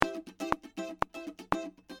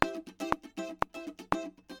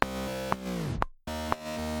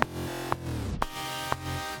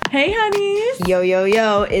Hey, honeys. Yo, yo,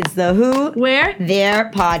 yo, it's the Who, Where,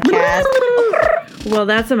 Their podcast. Well,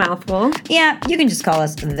 that's a mouthful. Yeah, you can just call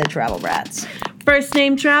us the Travel Brats. First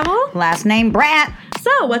name Travel. Last name Brat.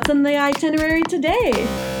 So, what's on the itinerary today?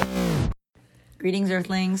 Greetings,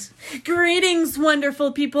 Earthlings. Greetings,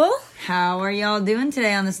 wonderful people. How are y'all doing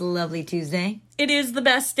today on this lovely Tuesday? It is the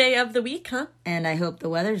best day of the week, huh? And I hope the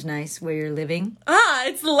weather's nice where you're living. Ah,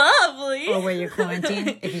 it's lovely. Or where you're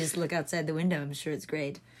quarantined. If you just look outside the window, I'm sure it's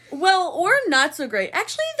great. Well, or not so great.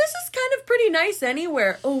 Actually, this is kind of pretty nice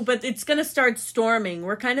anywhere. Oh, but it's going to start storming.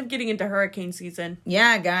 We're kind of getting into hurricane season.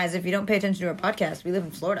 Yeah, guys, if you don't pay attention to our podcast, we live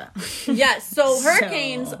in Florida. Yes, so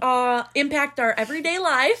hurricanes impact our everyday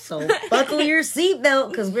life. So buckle your seatbelt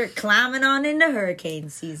because we're climbing on into hurricane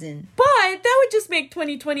season. But that would just make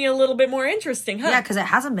 2020 a little bit more interesting, huh? Yeah, because it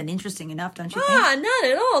hasn't been interesting enough, don't you think? Not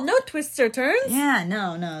at all. No twists or turns. Yeah,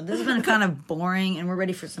 no. This has been kind of boring, and we're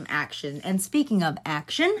ready for some action. And speaking of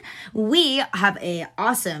action, we have a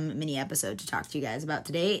awesome mini episode to talk to you guys about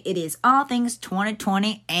today. It is all things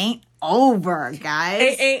 2020 ain't over, guys.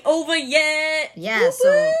 It ain't over yet. Yeah,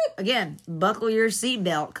 so again, buckle your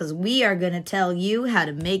seatbelt because we are going to tell you how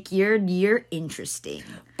to make your year interesting.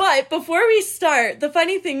 But before we start, the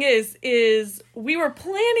funny thing is we were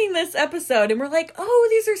planning this episode and we're like, oh,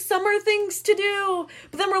 these are summer things to do.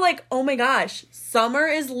 But then we're like, oh my gosh, summer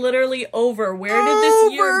is literally over. Where did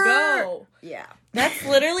this year go? Yeah. That's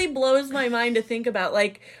literally blows my mind to think about.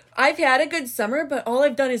 Like, I've had a good summer, but all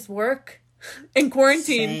I've done is work and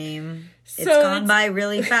quarantine. Same. So It's gone by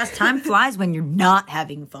really fast. Time flies when you're not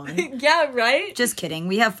having fun. Yeah, right? Just kidding.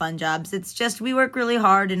 We have fun jobs. It's just we work really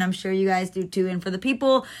hard, and I'm sure you guys do too. And for the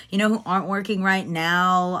people, who aren't working right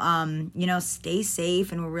now, stay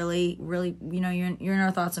safe. And we're really, really, you're in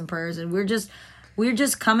our thoughts and prayers. And we're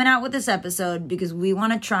just coming out with this episode because we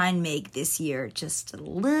want to try and make this year just a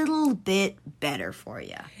little bit better for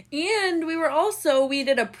you. And we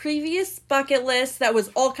did a previous bucket list that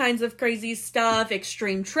was all kinds of crazy stuff,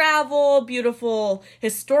 extreme travel, beautiful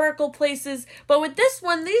historical places. But with this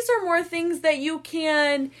one, these are more things that you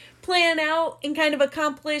can plan out and kind of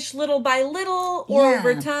accomplish little by little or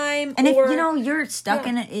over time. And if you're stuck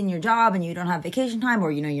in your job and you don't have vacation time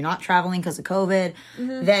or you're not traveling because of COVID,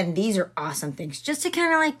 then these are awesome things just to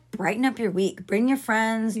kind of like brighten up your week. Bring your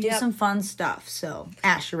friends, do some fun stuff. So,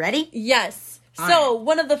 Ash, you ready? Yes.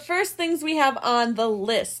 One of the first things we have on the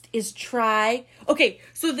list is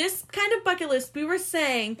so this kind of bucket list, we were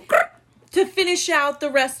saying to finish out the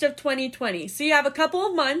rest of 2020. So you have a couple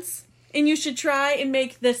of months. And you should try and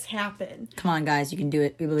make this happen. Come on, guys. You can do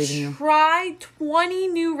it. We believe in you. Try 20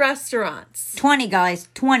 new restaurants. 20, guys.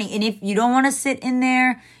 20. And if you don't want to sit in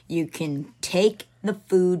there, you can take the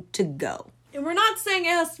food to go. And we're not saying it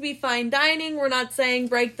has to be fine dining. We're not saying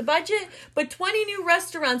break the budget. But 20 new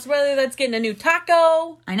restaurants, whether that's getting a new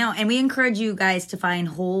taco. I know. And we encourage you guys to find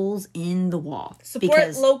holes in the wall.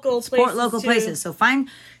 Support local places. So find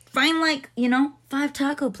 5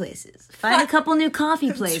 taco places. Find a couple new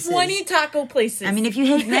coffee places. 20 taco places. I mean, if you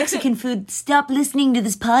hate Mexican food, stop listening to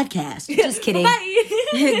this podcast. Just kidding.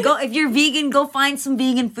 If you're vegan, go find some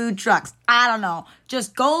vegan food trucks. I don't know.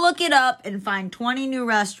 Just go look it up and find 20 new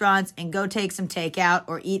restaurants and go take some takeout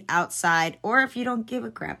or eat outside. Or if you don't give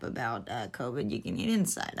a crap about COVID, you can eat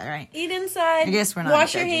inside, all right? Eat inside. I guess we're not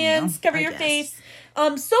Wash your hands. Cover your face.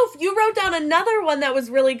 Soph, you wrote down another one that was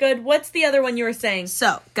really good. What's the other one you were saying?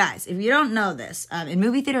 So, guys, if you don't know this, in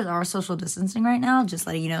movie theaters are social distancing right now. Just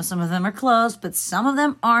letting you know, some of them are closed, but some of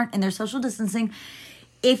them aren't, and they're social distancing.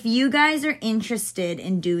 If you guys are interested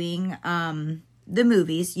in doing the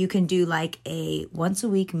movies, you can do like a once a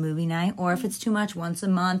week movie night, or if it's too much, once a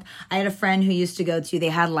month. I had a friend who used to go to, they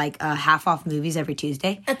had like half off movies every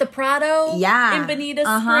Tuesday. At the Prado? Yeah. In Bonita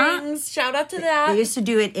Springs. Shout out to that. They used to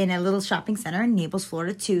do it in a little shopping center in Naples,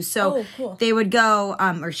 Florida too. So cool. They would go,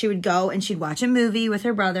 or she would go and she'd watch a movie with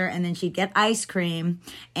her brother, and then she'd get ice cream,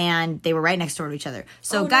 and they were right next door to each other.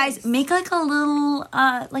 So guys, make like a little,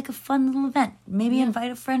 like a fun little event. Maybe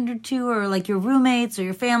invite a friend or two, or like your roommates or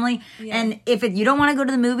your family. Yeah. And if you don't want to go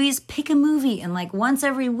to the movies, pick a movie, and like once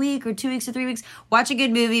every week or 2 weeks or 3 weeks, watch a good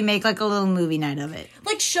movie, make like a little movie night of it.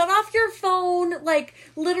 Like shut off your phone, like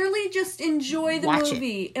literally just enjoy the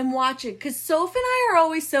movie and watch it. Because Soph and I are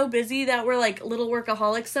always so busy that we're like little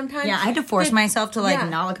workaholics sometimes. Yeah, I had to force myself to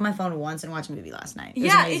not look at my phone once and watch a movie last night.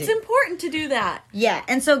 It's important to do that. Yeah,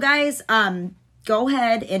 and so guys, go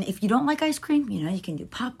ahead, and if you don't like ice cream, you can do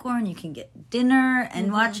popcorn, you can get dinner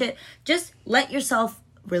and watch it. Just let yourself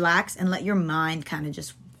relax and let your mind kind of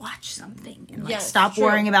just watch something and stop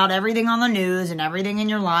worrying about everything on the news and everything in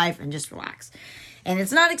your life and just relax. And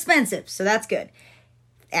it's not expensive, so that's good.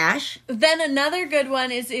 Ash? Then another good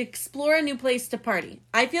one is explore a new place to party.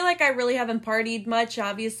 I feel like I really haven't partied much,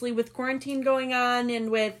 obviously, with quarantine going on and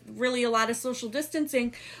with really a lot of social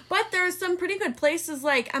distancing. But there are some pretty good places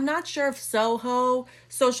like, I'm not sure if Soho,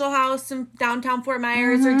 Social House in downtown Fort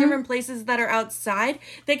Myers, or different places that are outside.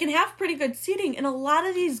 They can have pretty good seating. And a lot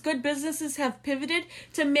of these good businesses have pivoted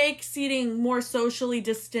to make seating more socially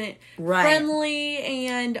distant, friendly.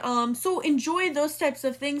 And so enjoy those types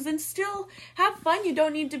of things and still have fun. You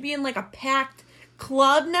don't need to be in like a packed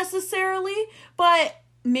club necessarily, but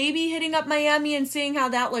maybe hitting up Miami and seeing how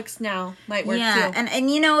that looks now might work too.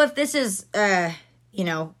 And you know, if this is you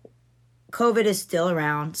know, COVID is still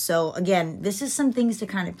around. So again, this is some things to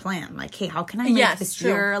kind of plan. Like, hey, how can I make this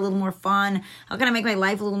year a little more fun? How can I make my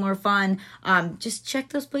life a little more fun? Just check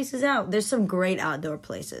those places out. There's some great outdoor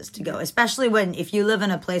places to go, especially if you live in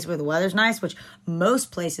a place where the weather's nice, which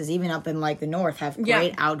most places, even up in like the north, have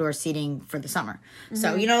great outdoor seating for the summer.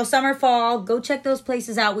 So, you know, summer, fall, go check those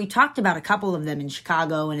places out. We talked about a couple of them in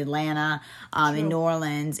Chicago and Atlanta, in New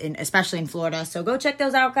Orleans, and especially in Florida. So go check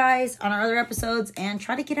those out, guys, on our other episodes, and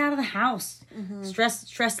try to get out of the house.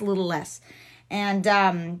 Stress a little less. And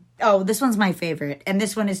this one's my favorite, and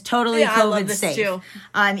this one is totally COVID safe. Too.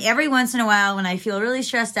 Every once in a while, when I feel really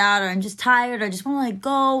stressed out, or I'm just tired, or I just want to like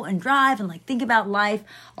go and drive and like think about life,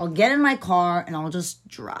 I'll get in my car and I'll just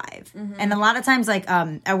drive. And a lot of times, like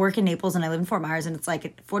I work in Naples and I live in Fort Myers, and it's like a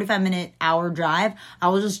 45-minute hour drive. I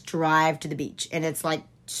will just drive to the beach, and it's like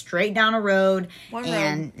straight down a road,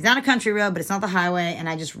 and it's not a country road, but it's not the highway, and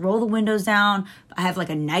I just roll the windows down. I have like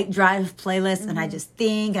a night drive playlist, and I just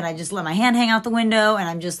think, and I just let my hand hang out the window, and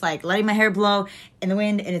I'm just like letting my hair blow in the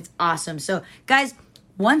wind, and it's awesome. So guys,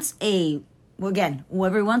 every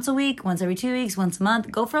once a week, once every 2 weeks, once a month,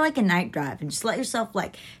 go for like a night drive and just let yourself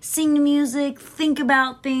like sing to music, think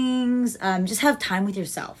about things, just have time with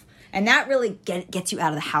yourself. And that really gets you out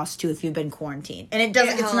of the house too if you've been quarantined. And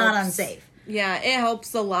it's not unsafe. Yeah, it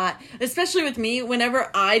helps a lot. Especially with me, whenever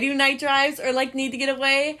I do night drives or like need to get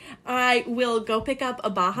away, I will go pick up a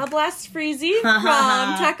Baja Blast Freezy from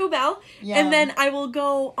Taco Bell. Yeah. And then I will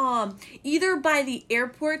go either by the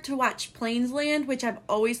airport to watch Planes Land, which I've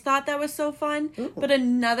always thought that was so fun. Ooh. But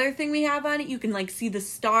another thing we have on it, you can like see the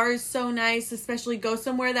stars so nice, especially go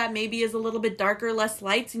somewhere that maybe is a little bit darker, less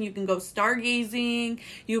lights, and you can go stargazing.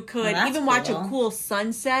 You could even watch a cool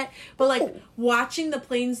sunset. But like watching the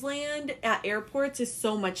Planes Land at airports is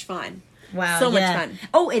so much fun. Wow, so much fun.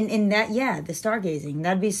 Oh, and that, the stargazing,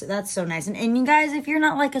 that's so nice. And you guys, if you're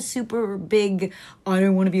not like a super big, I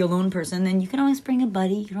don't want to be alone person, then you can always bring a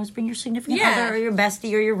buddy. You can always bring your significant other or your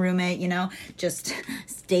bestie or your roommate. You know, just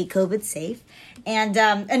stay COVID safe. And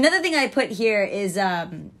another thing I put here is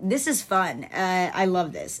this is fun. I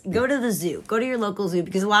love this. Go to the zoo. Go to your local zoo,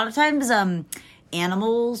 because a lot of times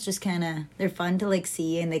animals just kind of, they're fun to like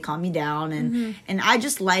see, and they calm you down, and I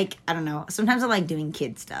just like, I don't know, sometimes I like doing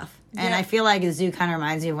kid stuff. And I feel like the zoo kind of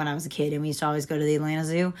reminds me of when I was a kid, and we used to always go to the Atlanta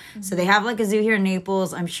Zoo. So they have like a zoo here in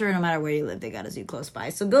Naples. I'm sure no matter where you live, they got a zoo close by.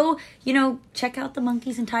 So go, check out the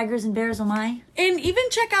monkeys and tigers and bears, And even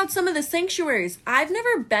check out some of the sanctuaries. I've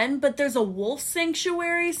never been, but there's a wolf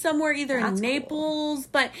sanctuary somewhere either in Naples,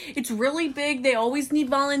 but it's really big. They always need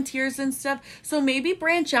volunteers and stuff. So maybe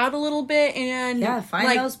branch out a little bit and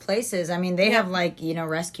find those places. I mean, they have like,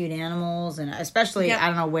 rescued animals, and especially, I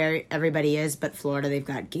don't know where everybody is, but Florida, they've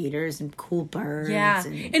got gators and cool birds. Yeah.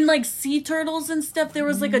 And like sea turtles and stuff. There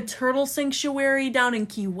was like a turtle sanctuary down in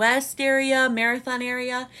Key West area, Marathon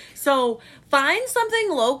area. So find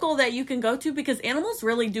something local that you can go to, because animals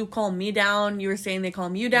really do calm me down. You were saying they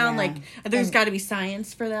calm you down. Like, there's got to be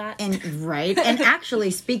science for that. And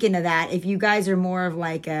actually, speaking of that, if you guys are more of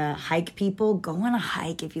like a hike people, go on a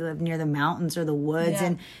hike if you live near the mountains or the woods,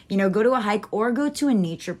 and go to a hike or go to a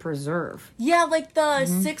nature preserve. Yeah, like the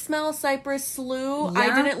 6 Mile Cypress Slough.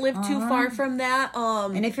 I didn't live too far from that.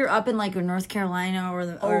 And if you're up in like North Carolina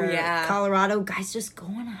or Colorado, guys, just go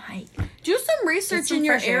on a hike. Do some research in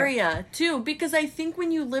your area too, because I think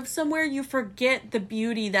when you live somewhere, you forget the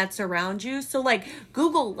beauty that's around you. So like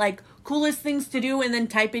Google like coolest things to do, and then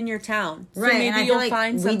type in your town. So right, maybe and I you'll feel like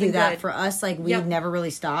find something we do that good. for us. Like we never really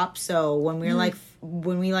stop. So when we're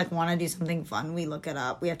when we like want to do something fun, we look it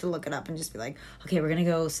up. We have to look it up and just be like, okay, we're gonna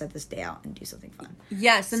go set this day out and do something fun.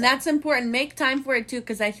 Yes, and that's important. Make time for it too,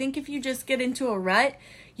 because I think if you just get into a rut,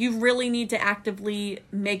 you really need to actively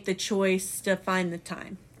make the choice to find the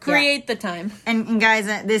time. Create the time. And guys,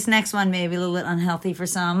 this next one may be a little bit unhealthy for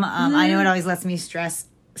some. I know it always lets me stress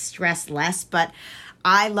less, but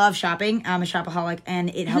I love shopping. I'm a shopaholic, and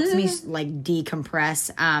it helps me like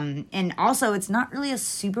decompress. And also, it's not really a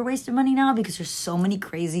super waste of money now because there's so many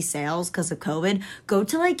crazy sales because of COVID. Go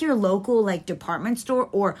to like your local like department store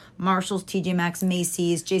or Marshalls, TJ Maxx,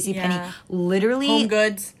 Macy's, JCPenney. Literally, Home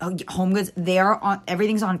Goods. Home Goods. They are on.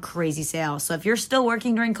 Everything's on crazy sale. So if you're still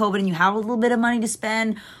working during COVID and you have a little bit of money to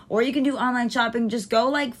spend, or you can do online shopping, just go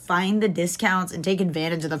like find the discounts and take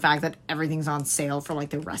advantage of the fact that everything's on sale for like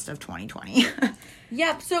the rest of 2020.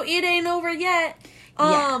 Yep, so it ain't over yet.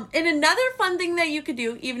 Yeah. And another fun thing that you could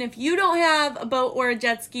do, even if you don't have a boat or a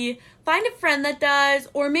jet ski, find a friend that does,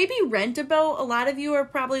 or maybe rent a boat. A lot of you are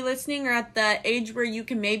probably listening or at the age where you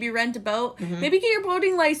can maybe rent a boat. Maybe get your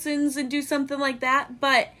boating license and do something like that.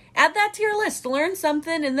 But add that to your list. Learn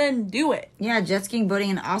something and then do it. Yeah, jet skiing, boating,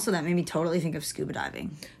 and also that made me totally think of scuba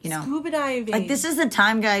diving. You know, Scuba diving. like this is the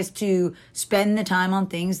time, guys, to spend the time on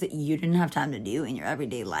things that you didn't have time to do in your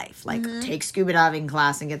everyday life. Like take scuba diving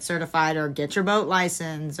class and get certified, or get your boat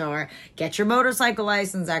license, or get your motorcycle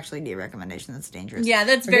license. Actually, de-recommendation, that's dangerous. Yeah,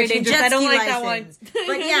 that's Or very get your dangerous. jet I don't ski like that one.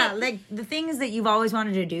 But yeah, like the things that you've always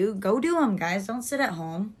wanted to do, go do them, guys. Don't sit at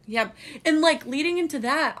home. Yep. And like leading into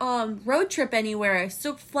that, road trip anywhere.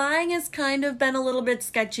 So flying has kind of been a little bit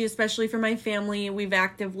sketchy, especially for my family. We've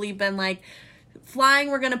actively been like, flying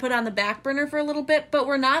we're going to put on the back burner for a little bit, but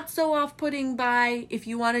we're not so off-putting by if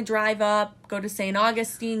you want to drive up, go to St.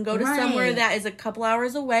 Augustine, go to somewhere that is a couple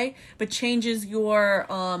hours away, but changes your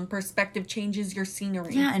perspective, changes your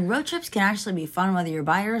scenery. Yeah, and road trips can actually be fun, whether you're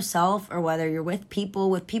by yourself or whether you're with people.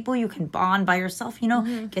 With people, you can bond. By yourself, you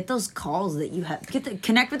know, get those calls that you have.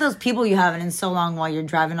 Connect with those people you haven't in so long while you're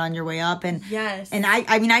driving on your way up. And yes. And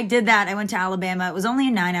I mean, I did that. I went to Alabama. It was only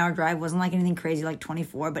a 9-hour drive. It wasn't like anything crazy, like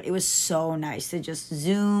 24, but it was so nice to just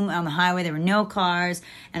zoom on the highway. There were no cars,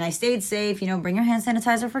 and I stayed safe. You know, bring your hand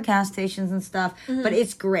sanitizer for gas stations and stuff. But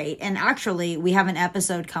it's great. And actually, we have an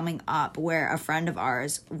episode coming up where a friend of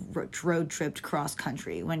ours road tripped cross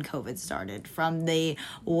country when COVID started from the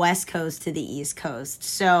West Coast to the East Coast.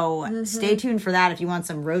 So stay tuned for that if you want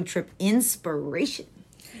some road trip inspiration.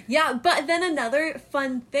 Yeah, but then another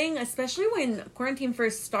fun thing, especially when quarantine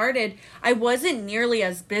first started, I wasn't nearly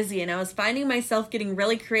as busy, and I was finding myself getting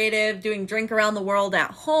really creative, doing drink around the world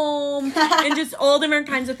at home, and just all different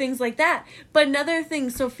kinds of things like that. But another thing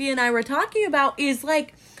Sophia and I were talking about is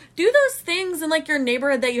like, do those things in like your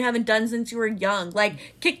neighborhood that you haven't done since you were young,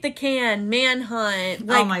 like kick the can, manhunt.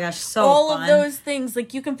 Like, oh my gosh, so all fun. of those things.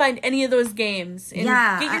 Like you can find any of those games and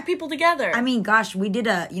get your people together. I mean, gosh, we did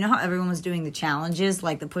you know how everyone was doing the challenges,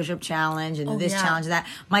 like the push-up challenge and challenge, that.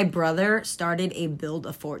 My brother started a build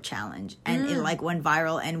a fort challenge, and it like went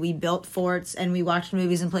viral, and we built forts and we watched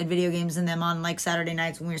movies and played video games in them on like Saturday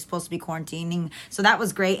nights when we were supposed to be quarantining. So that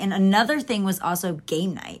was great. And another thing was also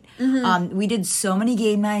game night. We did so many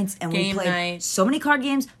game nights. And we played so many card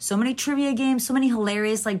games, so many trivia games, so many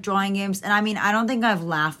hilarious like drawing games. And I mean, I don't think I've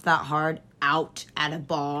laughed that hard out at a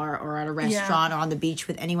bar or at a restaurant or on the beach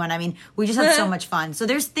with anyone. I mean, we just had so much fun. So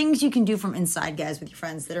there's things you can do from inside, guys, with your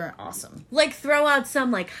friends that are awesome. Like throw out some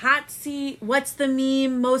like hot seat. What's the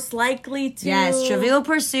meme most likely to? Yes, Trivial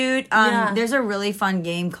Pursuit. There's a really fun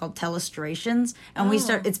game called Telestrations, and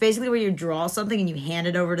it's basically where you draw something and you hand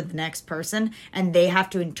it over to the next person, and they have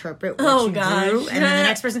to interpret what you drew, and then the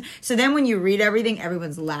next person. So then when you read everything,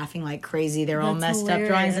 everyone's laughing like crazy. They're all messed up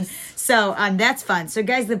drawings, and so that's fun. So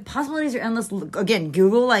guys, the possibilities are endless. Again,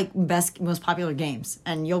 Google like most popular games,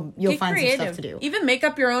 and you'll find some stuff to do. Even make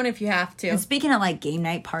up your own if you have to. And speaking of like game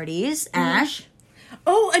night parties, Ash.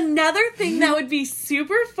 Oh, another thing that would be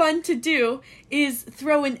super fun to do is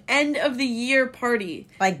throw an end of the year party.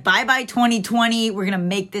 Like, bye 2020, we're gonna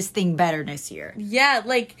make this thing better this year. Yeah,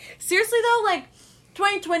 like seriously though, like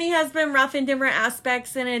 2020 has been rough in different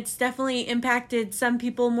aspects, and it's definitely impacted some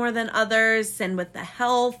people more than others, and with the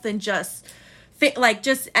health and just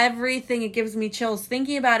everything, it gives me chills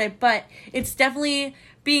thinking about it. But it's definitely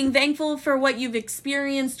being thankful for what you've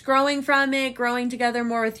experienced, growing from it, growing together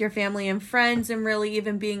more with your family and friends, and really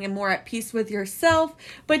even being more at peace with yourself.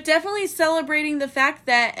 But definitely celebrating the fact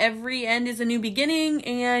that every end is a new beginning,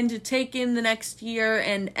 and take in the next year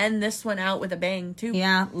and end this one out with a bang too.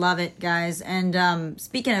 Yeah, love it, guys. And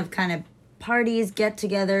speaking of kind of parties,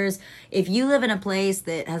 get-togethers, if you live in a place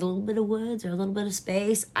that has a little bit of woods or a little bit of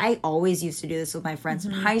space, I always used to do this with my friends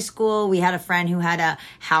in high school. We had a friend who had a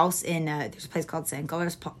house in there's a place called San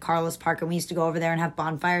Carlos Park, and we used to go over there and have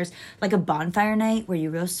bonfires, like a bonfire night where you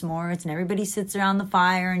roast s'mores and everybody sits around the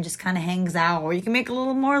fire and just kind of hangs out. Or you can make it a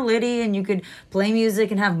little more litty and you could play music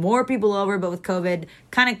and have more people over, but with COVID,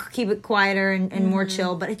 kind of keep it quieter and more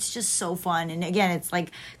chill. But it's just so fun. And again, it's like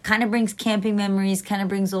kind of brings camping memories, kind of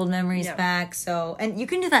brings old memories back. back. So, and you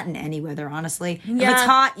can do that in any weather, honestly. If Yeah. it's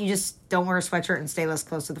hot, you just don't wear a sweatshirt and stay less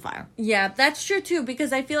close to the fire. Yeah, that's true too,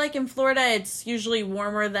 because I feel like in Florida it's usually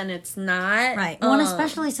warmer than it's not. Right. Well, and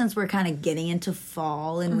especially since we're kind of getting into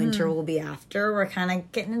fall and winter will be after, we're kind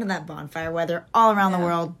of getting into that bonfire weather all around the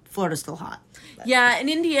world. Florida's still hot. But. Yeah, in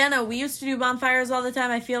Indiana, we used to do bonfires all the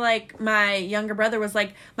time. I feel like my younger brother was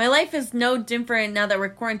like, my life is no different now that we're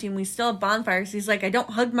quarantined. We still have bonfires. He's like, I don't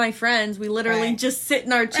hug my friends. We literally just sit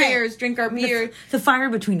in our chairs, drink our beer. The fire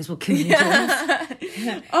between us will communicate.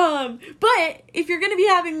 But if you're going to be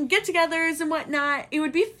having get-togethers and whatnot, it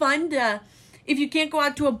would be fun to... If you can't go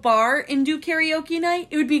out to a bar and do karaoke night,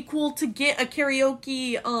 it would be cool to get a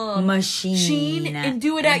karaoke machine and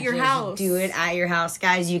do it at your house. Do it at your house,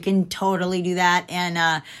 guys. You can totally do that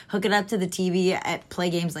and hook it up to the TV at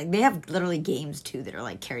play games. Like they have literally games too that are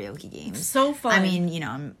like karaoke games. So fun. I mean, you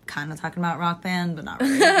know, I'm kind of talking about Rock Band, but not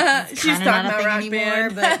really. She's talking about Rock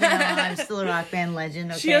Band, but you know, I'm still a Rock Band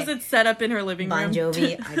legend. Okay? She has it set up in her living room. Bon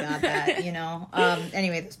Jovi, I got that. You know.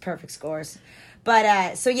 Anyway, those perfect scores.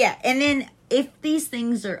 But so yeah, and then. If these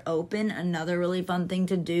things are open, another really fun thing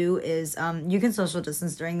to do is you can social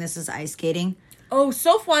distance during this is ice skating. Oh,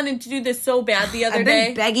 Soph wanted to do this so bad the other day. I've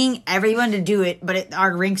been begging everyone to do it, but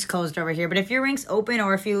our rink's closed over here. But if your rink's open,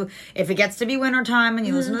 or if it gets to be winter time and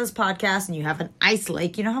you listen to this podcast and you have an ice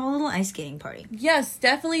lake, you know, have a little ice skating party. Yes,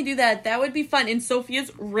 definitely do that. That would be fun. And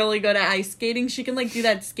Sophia's really good at ice skating. She can like do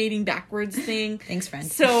that skating backwards thing. Thanks, friend.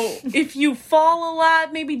 So if you fall a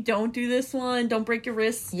lot, maybe don't do this one. Don't break your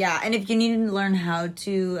wrists. Yeah, and if you need to learn how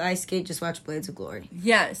to ice skate, just watch Blades of Glory.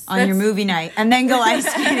 Yes. On your movie night. And then go ice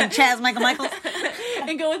skating. Chaz Michaels.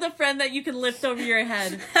 And go with a friend that you can lift over your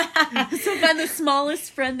head. So find the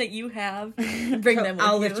smallest friend that you have. Bring them with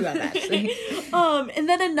I'll you. lift you up, actually. And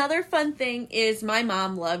then another fun thing is my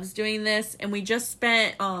mom loves doing this. And we just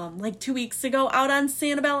spent, like 2 weeks ago out on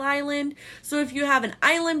Sanibel Island. So if you have an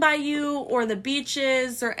island by you or the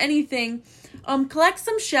beaches or anything, collect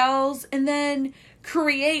some shells and then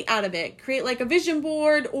create out of it. Create like a vision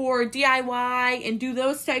board or DIY and do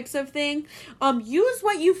those types of things. Use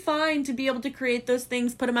what you find to be able to create those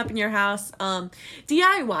things, put them up in your house.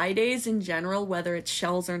 DIY days in general, whether it's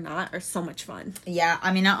shells or not, are so much fun. Yeah,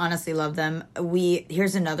 I mean, I honestly love them.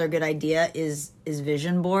 Here's another good idea is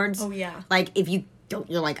vision boards. Oh, yeah. Like if you're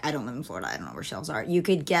like, I don't live in Florida, I don't know where shelves are. You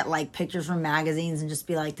could get like pictures from magazines and just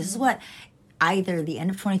be like, this is what either the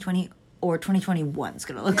end of 2020 or 2021 is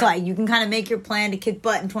going to look like. You can kind of make your plan to kick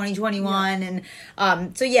butt in 2021. Yeah.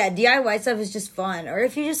 And so, yeah, DIY stuff is just fun. Or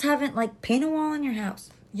if you just haven't, like, paint a wall in your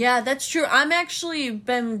house. Yeah, that's true. I'm actually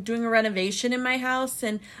been doing a renovation in my house.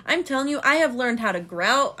 And I'm telling you, I have learned how to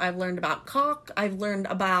grout. I've learned about caulk. I've learned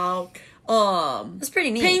about... that's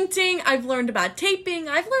pretty neat. Painting. I've learned about taping.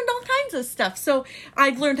 I've learned all kinds of stuff. So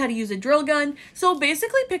I've learned how to use a drill gun. So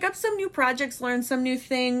basically pick up some new projects, learn some new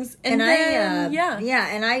things. And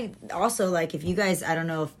and I also like, if you guys, I don't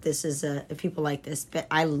know if this is if people like this, but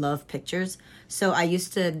I love pictures. So I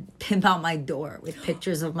used to pimp out my door with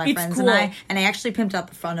pictures of my friends. Cool. And I actually pimped out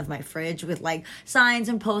the front of my fridge with like signs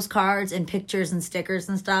and postcards and pictures and stickers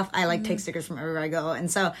and stuff. I like take stickers from everywhere I go. And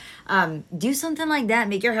so do something like that.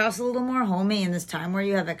 Make your house a little more homey in this time where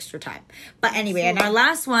you have extra time. But anyway, and our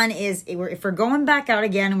last one is if we're going back out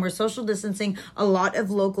again and we're social distancing, a lot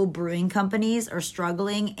of local brewing companies are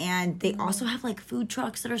struggling, and they also have like food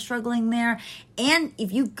trucks that are struggling there. And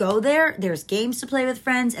if you go there, there's games to play with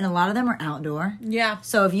friends, and a lot of them are outdoor. Yeah.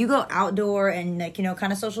 So if you go outdoor and like, you know,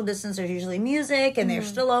 kind of social distance, there's usually music and they're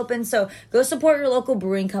still open. So go support your local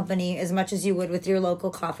brewing company as much as you would with your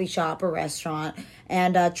local coffee shop or restaurant,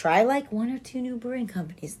 and try like 1 or 2 new brewing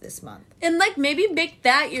companies this month. And like maybe make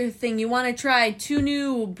that your thing. You want to try 2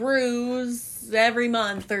 new brews every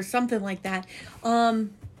month or something like that.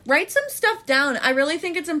 Write some stuff down. I really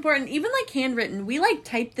think it's important. Even like handwritten. We like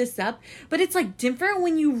type this up, but it's like different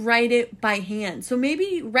when you write it by hand. So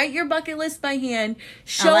maybe write your bucket list by hand.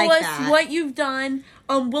 Show us what you've done.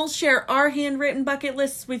 We'll share our handwritten bucket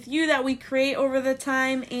lists with you that we create over the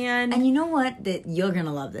time. And you know what? That you're going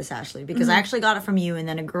to love this, Ashley, because I actually got it from you. And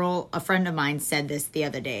then a friend of mine said this the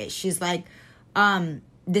other day. She's like,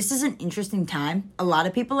 this is an interesting time. A lot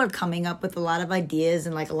of people are coming up with a lot of ideas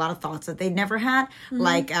and like a lot of thoughts that they'd never had.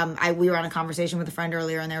 Like we were on a conversation with a friend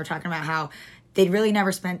earlier, and they were talking about how they'd really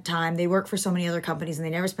never spent time. They work for so many other companies, and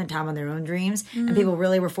they never spent time on their own dreams. And people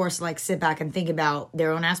really were forced to like sit back and think about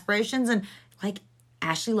their own aspirations. And like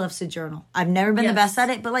Ashley loves to journal. I've never been the best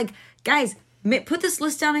at it, but like, guys, put this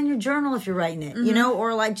list down in your journal if you're writing it, you know,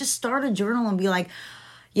 or like just start a journal and be like,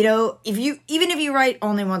 you know, even if you write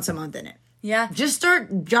only once a month in it, Yeah. Just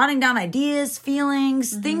start jotting down ideas,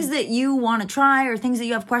 feelings, things that you want to try or things that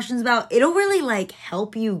you have questions about. It'll really like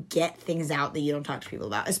help you get things out that you don't talk to people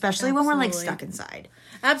about, especially when we're like stuck inside.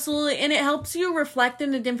 Absolutely. And it helps you reflect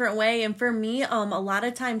in a different way. And for me, a lot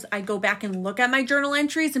of times I go back and look at my journal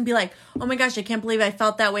entries and be like, oh my gosh, I can't believe I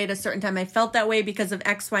felt that way at a certain time. I felt that way because of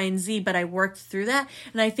X, Y, and Z, but I worked through that.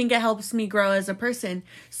 And I think it helps me grow as a person.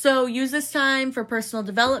 So use this time for personal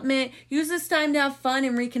development. Use this time to have fun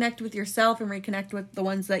and reconnect with yourself and reconnect with the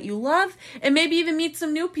ones that you love. And maybe even meet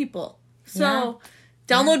some new people. So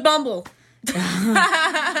download Bumble.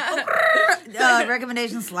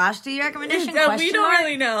 Recommendation/do you recommendation? We don't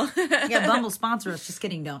really know. Yeah, Bumble sponsor us. Just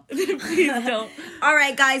kidding, don't. Please don't. All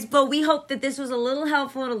right, guys, but we hope that this was a little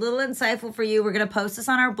helpful and a little insightful for you. We're going to post this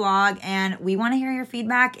on our blog, and we want to hear your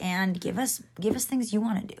feedback and give us things you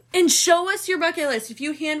want to do. And show us your bucket list. If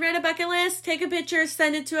you handwrite a bucket list, take a picture,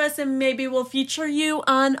 send it to us, and maybe we'll feature you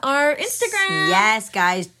on our Instagram. Yes,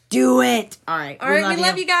 guys, do it. All right, we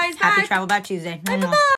love you guys. Bye. Happy Travel Bad Tuesday. Bye.